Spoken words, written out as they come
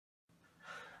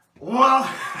Well,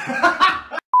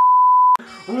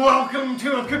 welcome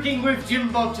to a Cooking with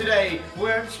Jim Bob today,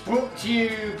 where it's brought to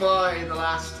you by the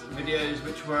last videos,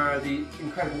 which were the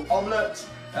incredible omelette,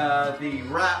 the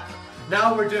wrap.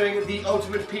 Now we're doing the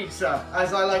ultimate pizza,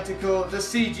 as I like to call it, the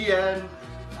C.G.N.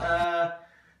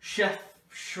 Chef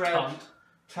Shred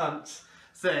Tunt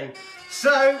thing.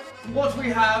 So, what we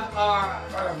have are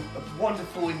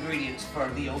wonderful ingredients for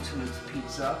the ultimate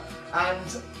pizza,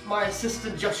 and my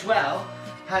assistant Joshua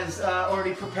has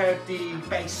already prepared the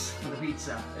base for the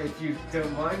pizza, if you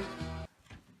don't mind.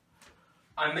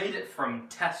 I made it from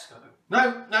Tesco.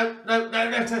 No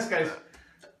Tesco's.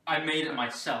 I made it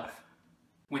myself,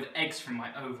 with eggs from my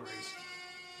ovaries.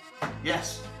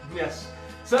 Yes.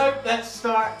 So, let's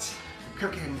start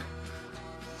cooking.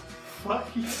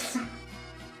 Fuck you.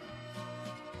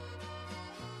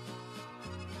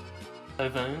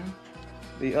 Oven.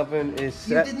 The oven is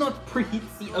set. You did not preheat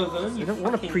the oven. You don't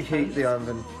want to preheat the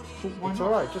oven. Well, it's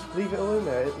alright, just leave it all in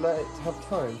there. Let it have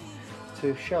time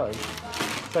to shine.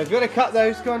 So if you want to cut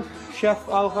those, go on, chef.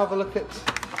 I'll have a look at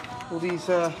all these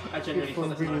I genuinely beautiful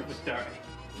thought this knife ingredients. was dirty.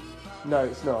 No,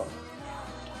 it's not.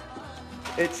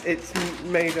 It's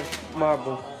made of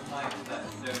marble.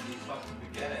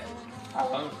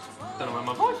 Oh, don't know where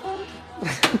my voice went.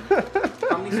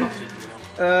 How many sausages do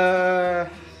you want?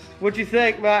 What do you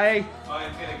think, Matty? I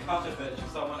am going to cut a bit if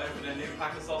someone opened a new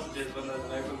pack of sausages when there's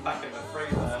an open packet in the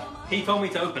freezer. He told me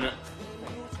to open it.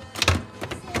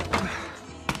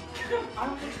 I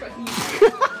was expecting you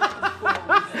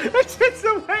to. It's just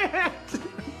the way it.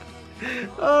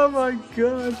 Oh my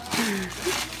god.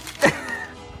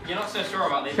 You're not so sure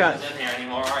about leaving this in here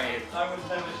anymore, are you? I was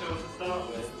never sure to start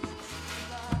with.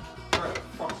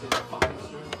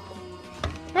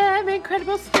 I'm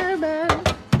incredible snowman.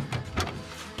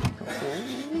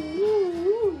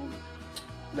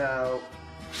 Now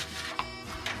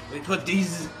we put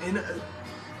these in there.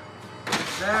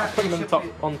 Put them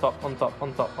on top.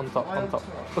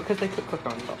 Because they cook quicker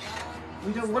on top.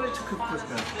 We don't want it to cook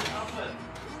quicker.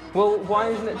 Well, why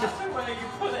isn't it just... Where you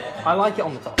put it? I like it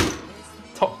on the top.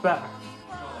 Top's better.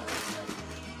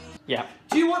 Yeah.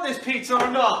 Do you want this pizza or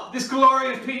not? This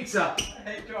glorious pizza.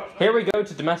 Hey Josh. Here we go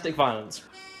to domestic violence.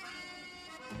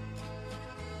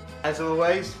 As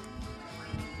always.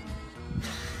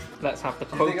 Let's have the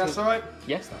Do you quote. think that's alright?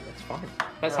 Yes, that's fine.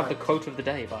 Let's have the quote of the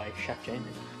day by Chef Jamie.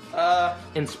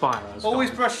 Inspire us. Always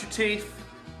brush your teeth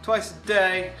twice a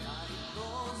day.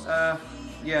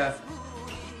 Yeah.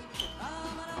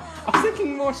 I was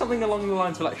thinking more something along the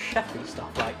lines of like chefy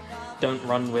stuff, like don't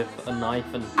run with a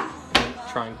knife and don't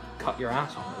try and cut your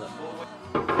ass off with it.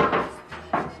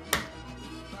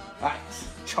 Right,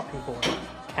 chopping board,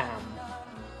 cam.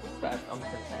 But I'm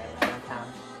gonna say it, cam.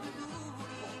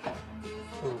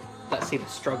 Ooh, let's see the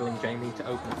struggling Jamie to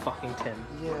open a fucking tin.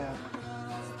 Yeah.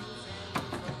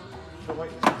 Oh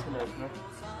wait, it's a tin opener.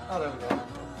 Oh, there we go.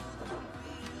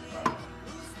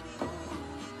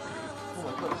 Oh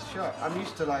my god, it's sharp. I'm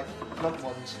used to like blunt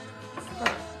ones.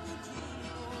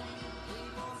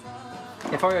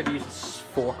 If I had used a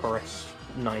fork or a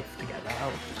knife to get that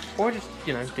out, or just,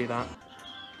 you know, do that.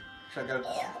 Should I go?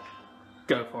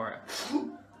 Go for it.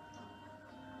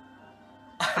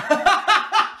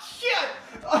 Shit!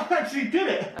 I actually did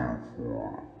it!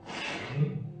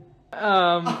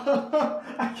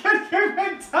 I can't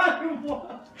remember time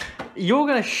what. You're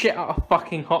gonna shit out a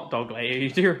fucking hot dog later, you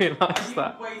do realise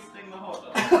that? Wasting the hot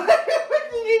dog.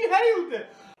 You inhaled it!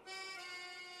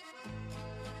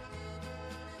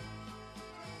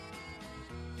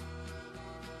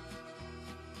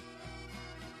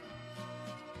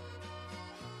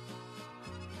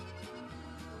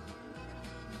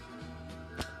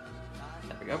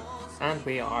 There we go. And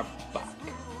we are back.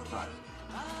 Right.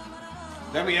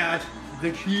 Then we add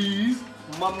the cheese,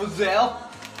 mademoiselle.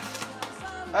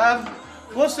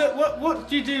 What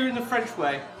do you do in the French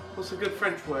way? What's a good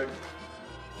French word?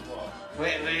 What?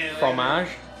 Wait. Fromage.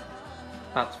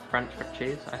 That's French for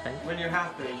cheese, I think. When you're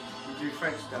happy, you do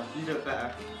French stuff. You do it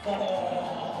better.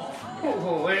 Oh.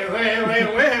 Wait.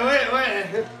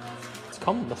 It's a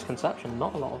common misconception.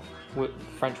 Not a lot of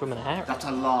French women are hairy. That's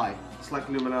a lie. It's like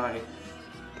Illuminati.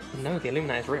 No, the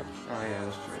Illuminati is real. Oh yeah,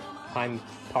 that's true. I'm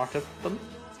part of them.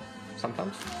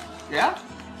 Sometimes. Yeah?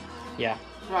 Yeah.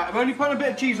 Right, I'm only putting a bit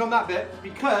of cheese on that bit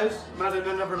because I'm adding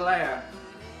another layer,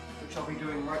 which I'll be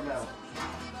doing right now.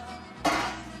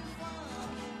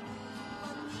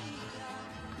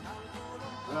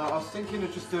 I was thinking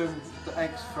of just doing the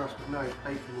eggs first, but no,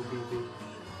 bacon will be the...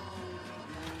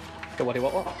 So what do you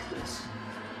want? This.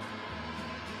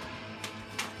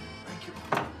 Thank you.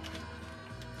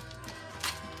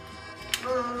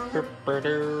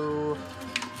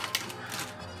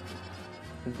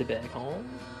 the bacon.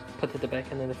 Put the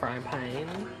bacon in the frying pan.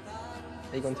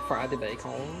 Are you going to fry the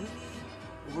bacon?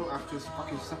 We won't have to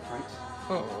fucking separate.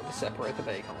 Oh, to separate the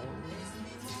bacon.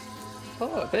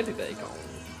 Oh, baby bacon.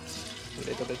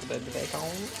 Little bit of baby bacon.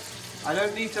 I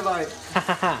don't need to like.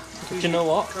 Do you know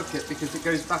what? Cook it because it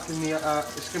goes back in the.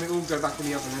 It's going to all go back in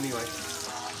the oven anyway.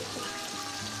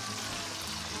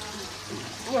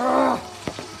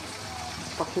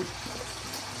 Fucking.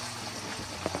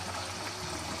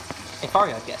 If I were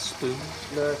you, I'd get a spoon.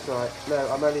 No, it's alright.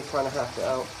 No, I'm only trying to hash it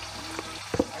out.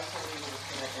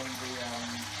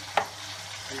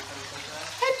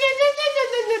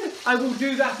 I will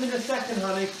do that in a second,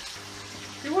 honey.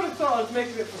 You would have thought I was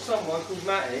making it for someone called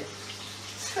Matty.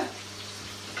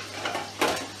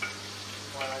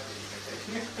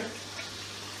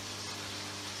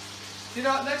 You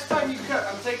know, next time you cook,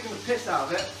 I'm taking the piss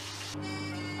out of it.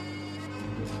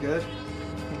 It's good.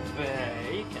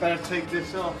 Bacon. Better take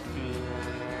this off.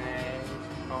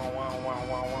 Oh,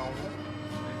 wow.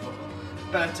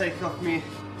 Better take off me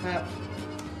hat.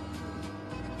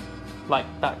 Like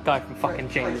that guy from fucking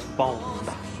Right, James right. Bond.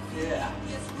 Yeah.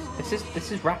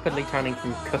 This is rapidly turning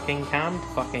from cooking cam to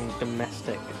fucking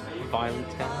domestic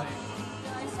violence cam.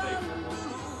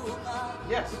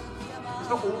 Yes. It's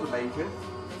not all the bacon.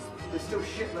 There's still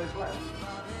shitloads left.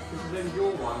 This is only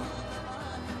your one.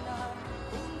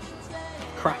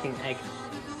 Cracking egg.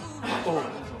 Oh.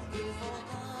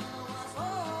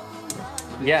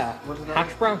 Yeah, What did I-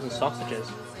 hash browns and sausages.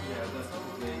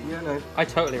 Yeah, no. I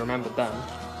totally remembered them.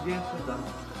 Yes, they're done.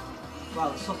 Well,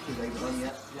 the sausages ain't done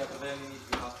yet. Yeah, but then you need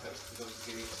to be half cooked because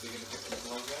obviously you're going to cook them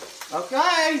longer.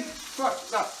 Okay! Fuck,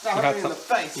 that hit me in the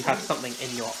face. You had something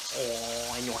in your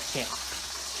hair.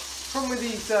 Problem with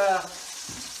these,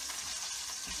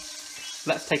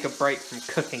 Let's take a break from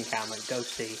cooking cam and go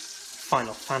see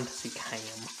Final Fantasy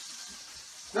cam.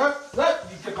 No,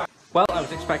 you get back. Well, I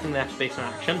was expecting there to be some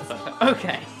action, but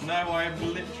okay. No, I am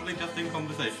literally just in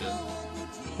conversation.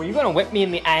 Were you gonna whip me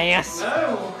in the ass? No,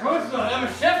 of course not. I'm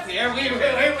a chef here. We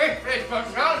fish for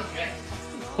ground check.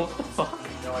 What the fuck?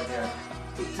 No idea.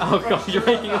 Oh god, you're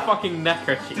making a fucking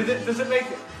neckerchief. Does it make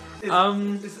it?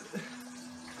 Is it,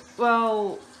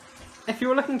 Well, if you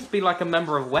were looking to be like a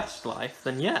member of Westlife,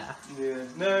 then yeah. yeah.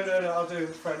 No, I'll do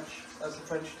French, as the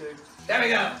French do. There we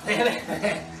go.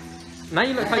 Now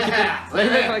you look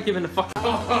like you've been a fucking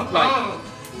like.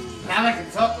 Now I can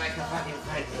talk like a fucking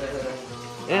French.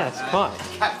 Yeah, it's quite. I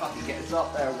can't fucking get it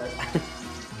up there, guys.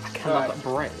 I cannot but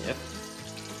brave.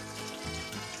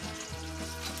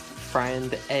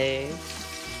 Friend egg.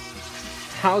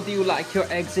 How do you like your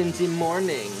eggs in the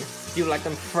morning? Do you like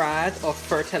them fried or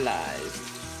fertilized?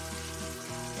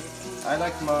 I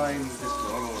like mine just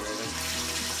normal, really.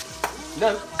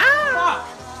 No. Ah!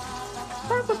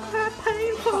 That was quite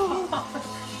painful.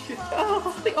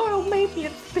 Oh, the oil made me a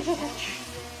bitch.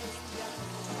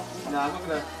 No, I'm not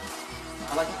gonna.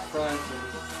 I like it fried.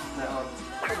 No,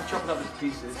 I'm gonna chop it up into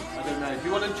pieces. I don't know. Do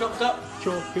you want them chopped up?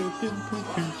 Chop it into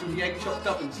pieces. The egg chopped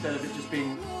up instead of it just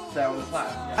being there on the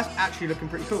platter. Yeah. That's actually looking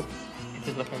pretty cool. It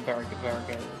is looking very good, very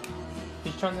good.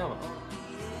 Did you turn the oven on?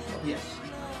 Yes.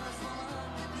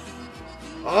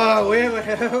 Ah, oui,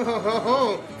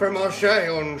 from Marseille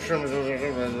on.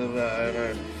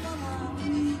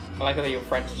 I like that your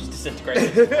French just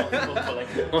disintegrated.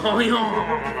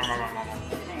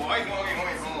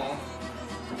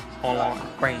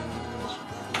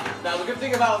 Now the good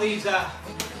thing about these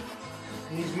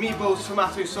meatballs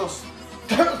tomato sauce,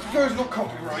 there's no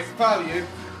copyright value.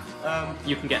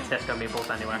 You can get Tesco meatballs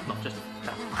anywhere, not just.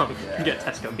 You can get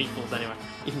Tesco meatballs anywhere.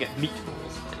 You can get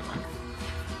meatballs anywhere.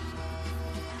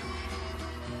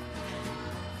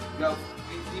 Now,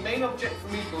 the main object for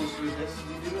meatballs with this,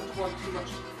 you do not want too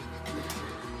much.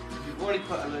 You've already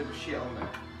put a load of shit on there.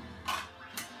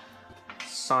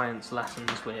 Science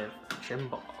lessons with Jim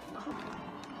Bob.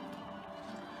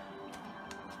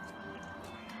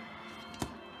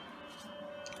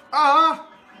 Ah!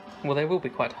 Well, they will be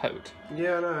quite hot.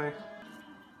 Yeah, I know.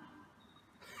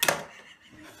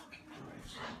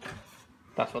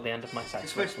 That's what the end of my sex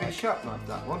It's supposed to be a like. sharp knife,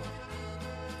 that one.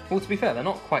 Well, to be fair, they're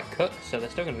not quite cooked, so they're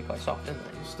still going to be quite soft, aren't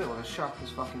they? It's still as sharp as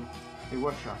fucking. They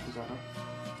were sharp as ever.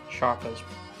 Sharp as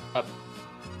a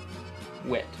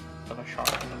wit of a sharp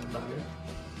knife.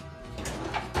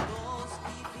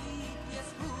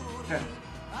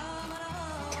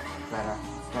 Better.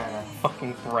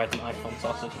 Fucking bread knife on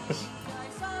sausages.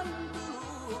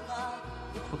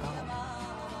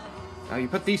 Now you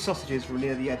put these sausages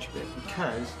near the edge of it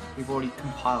because we've already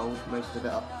compiled most of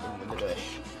it up in the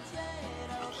middle-ish.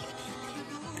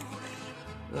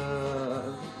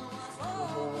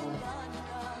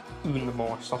 Une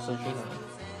more sausage, you know.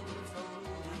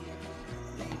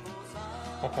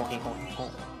 For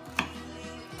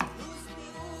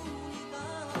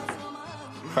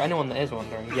anyone that is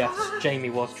wondering, yes, Jamie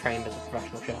was trained as a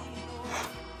professional chef.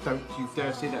 Don't you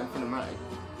dare say that in front of Matty.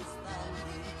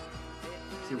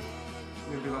 See,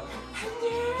 we're gonna be like,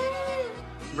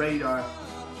 radar,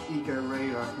 ego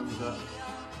radar comes up.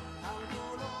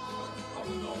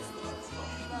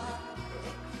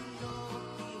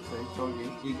 See, told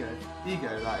you, ego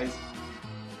that is.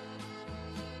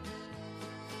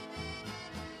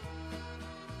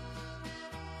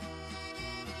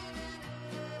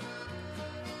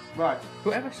 Right.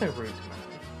 Whoever's so rude to me.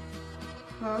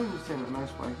 No, I'm just saying it in a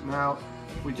nice way. Now,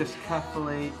 we just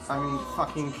carefully,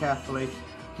 fucking carefully.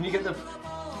 Can you get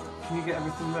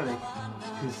everything ready?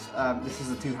 Because this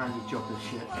is a two-handed job, this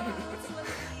shit.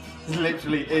 This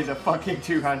literally is a fucking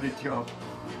two-handed job.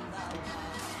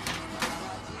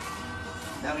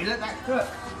 Now we let that cook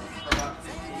for about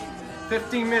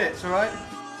 15 minutes, alright?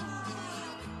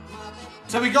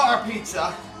 So we got our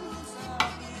pizza.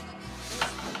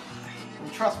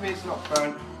 And trust me, it's not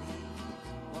burnt.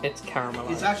 It's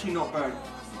caramelized. It's actually not burnt.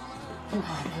 Oh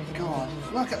my god.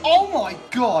 Oh my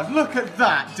god, look at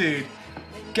that, dude.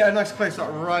 Get a nice close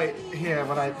up right here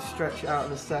when I stretch it out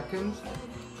in a second.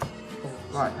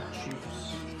 Right.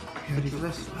 Ready for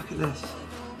this? Look at this.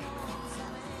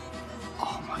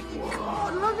 Oh my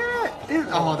god, look at it.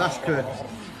 Oh, that's good.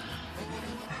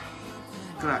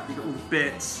 Look at that, you got all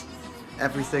bits,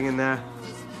 everything in there.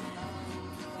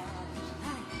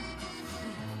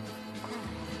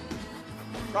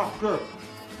 Oh, good.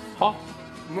 Hot?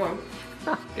 No.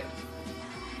 Good.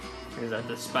 Is that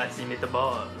the spicy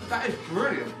meatball? That is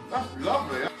brilliant. That's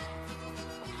lovely.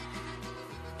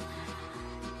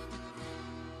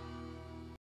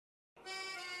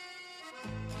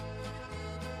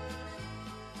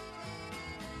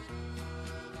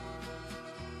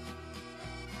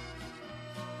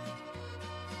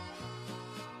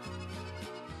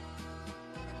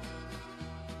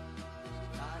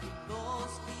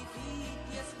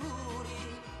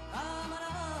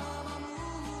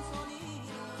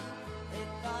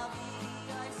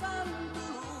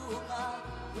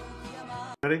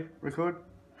 Ready? Record?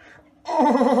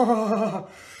 Oh!